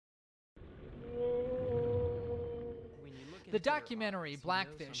The documentary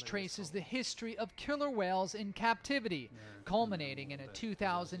Blackfish traces the history of killer whales in captivity, culminating in a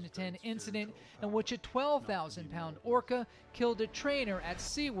 2010 incident in which a 12,000-pound orca killed a trainer at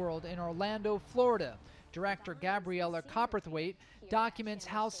SeaWorld in Orlando, Florida. Director Gabriella Copperthwaite documents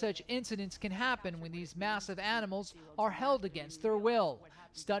how such incidents can happen when these massive animals are held against their will.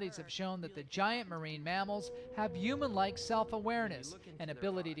 Studies have shown that the giant marine mammals have human-like self-awareness and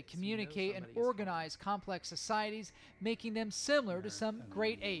ability to communicate and organize complex societies, making them similar to some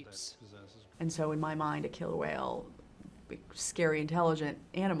great apes. And so in my mind, a killer whale, scary, intelligent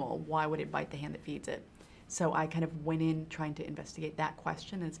animal, why would it bite the hand that feeds it? So I kind of went in trying to investigate that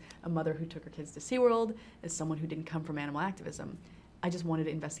question as a mother who took her kids to SeaWorld, as someone who didn't come from animal activism. I just wanted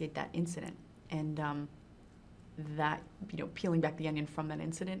to investigate that incident. And that, peeling back the onion from that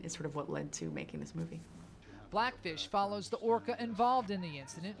incident is sort of what led to making this movie. Blackfish follows the orca involved in the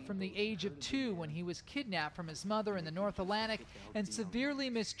incident from the age of 2 when he was kidnapped from his mother in the North Atlantic and severely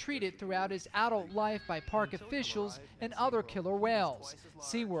mistreated throughout his adult life by park officials and other killer whales.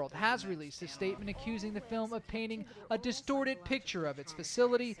 SeaWorld has released a statement accusing the film of painting a distorted picture of its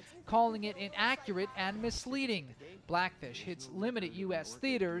facility, calling it inaccurate and misleading. Blackfish hits limited U.S.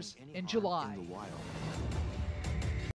 theaters in July.